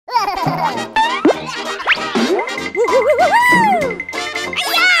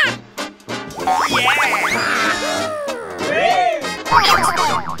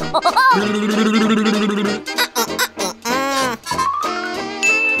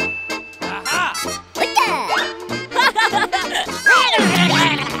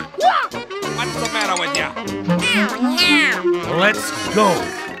What's the matter with you? Let's go.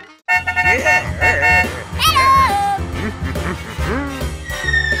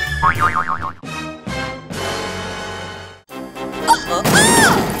 Oh,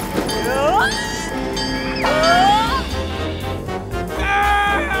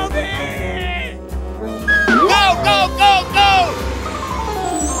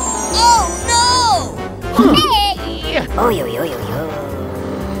 yo, yo, yo, yo.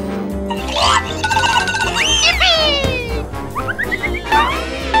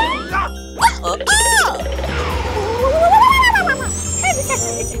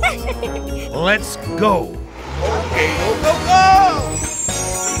 Let's go. Okay, go, go, go!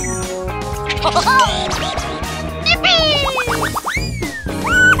 Go, go,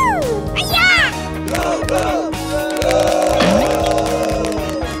 go!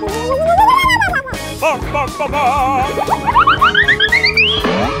 Ba, ba, ba, ba.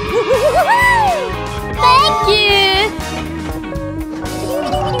 Thank you.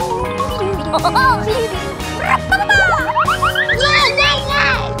 No, no, no!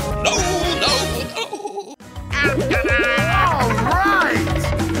 All right.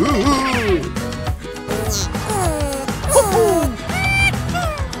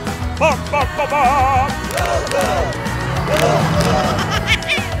 Ba, ba, ba, ba.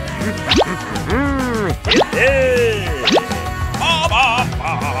 Hey! Ba, ba, ba.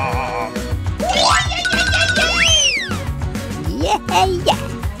 Yeah, yeah.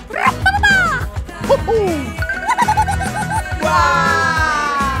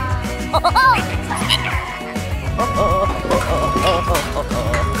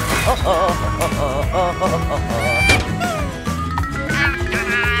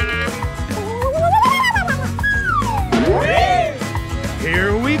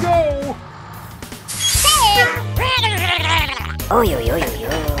 Here we go. Oh, yo, yo, yo, yo.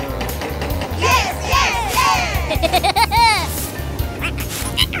 Yes, yes, yes!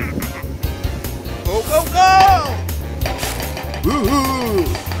 Go, go, go! Woohoo!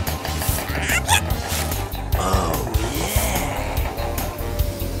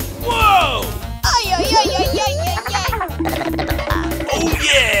 Whoa! Ay, ay, ay, ay, ay, ay, ay. Oh,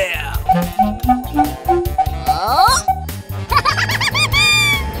 yeah! Oh.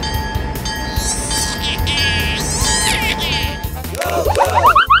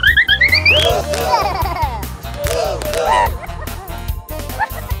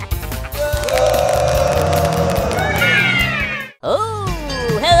 Oh,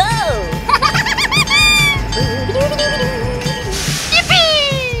 hello.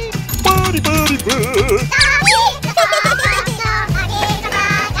 Buddy, buddy, buddy!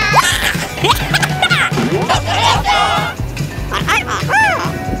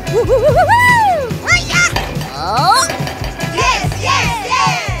 Oh. Yes, yes,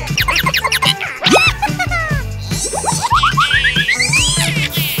 yes!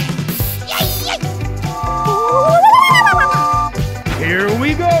 Here we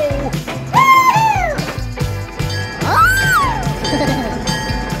go.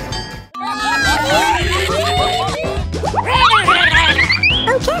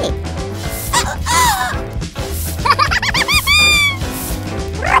 Okay.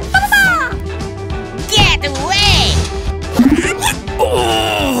 Get away!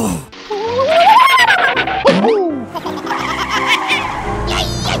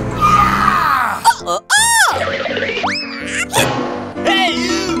 Hey,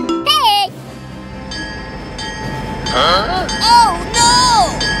 you! Hey. Huh? Oh, no!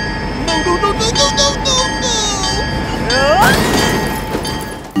 No, no, no, no, no, no, no, no!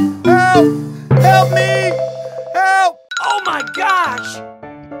 Help! Help me! Help! Oh, my gosh!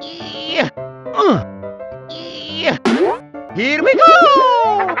 Yeah. Yeah. Here we go!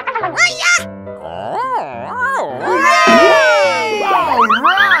 Hooray! All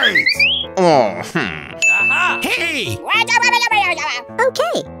right! Oh, Aha! Hey!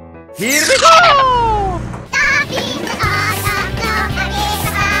 Okay. Here we go!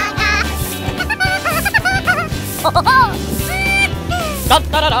 Da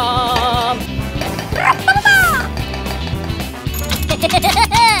da da da.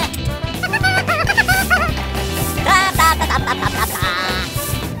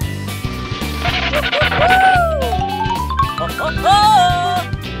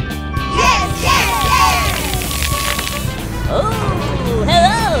 Yes, yes, yes! Oh,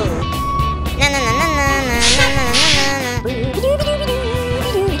 hello.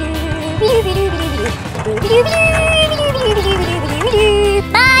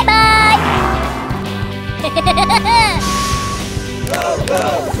 Bye bye.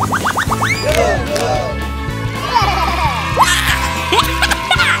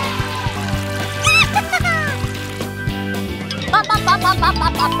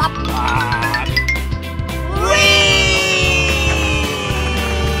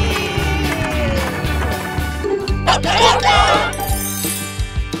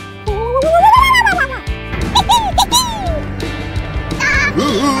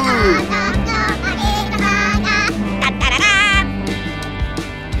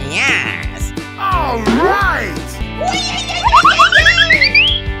 Yes. All right.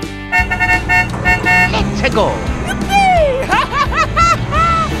 Let's go.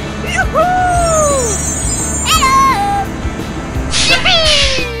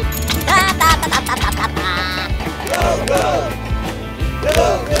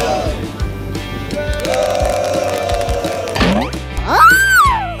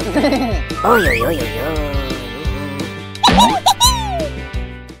 Oh, yo, yo, yo, yo.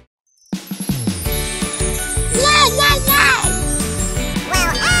 Yay, yay, yay!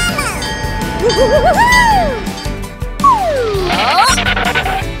 Well, ammo!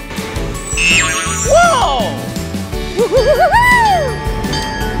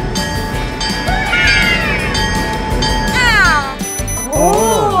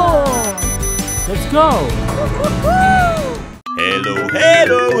 Whoa! Let's go! Hello,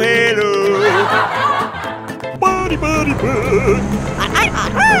 hello, hello. Buddy, buddy, buddy.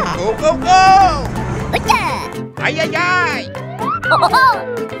 Go, go, go. Ay, ay, ay.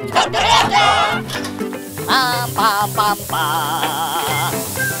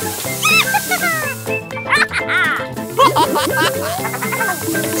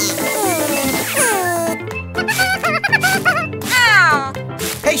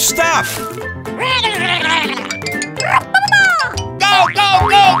 Hey, stop. Go, go,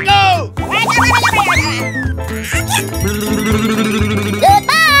 go, go.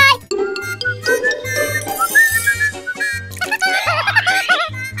 Goodbye!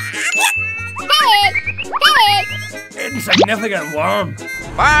 Hey! Insignificant worm.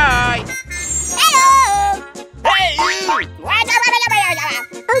 Bye. Hello! Hey, you.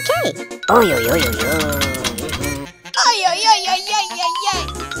 Okay. Oh, yo, yo, yo, yo. Ay, ay, ay, ay, ay, ay, ay.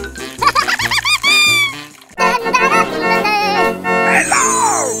 Hello.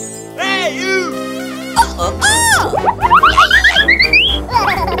 Hey, you.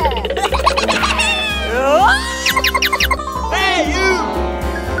 Hey, you.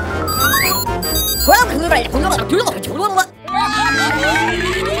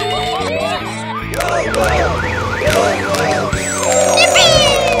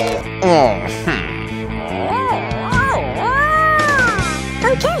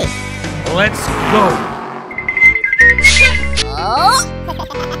 Okay. Let's go!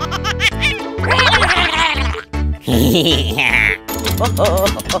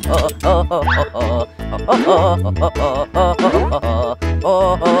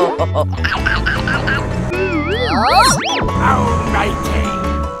 Alrighty!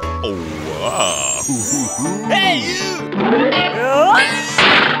 Oh, wow. Hey, you.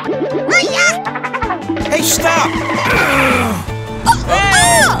 Hey, stop.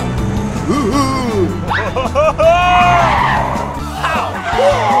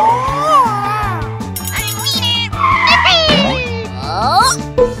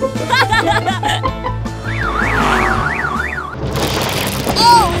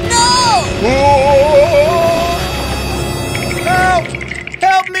 Help!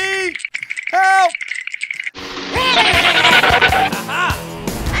 Help me! Help!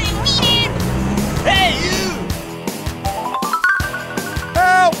 Hey, you!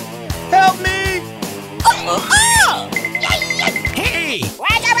 Help! Help me! Hey!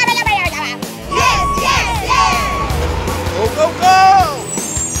 Yes, yes, yes. Go, go, go!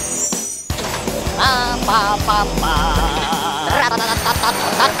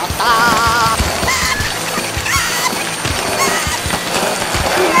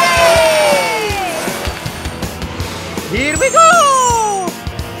 Here we go!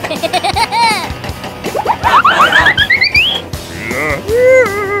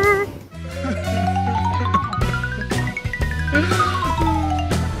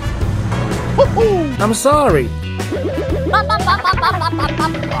 I'm sorry.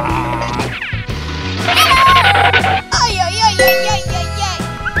 Hello!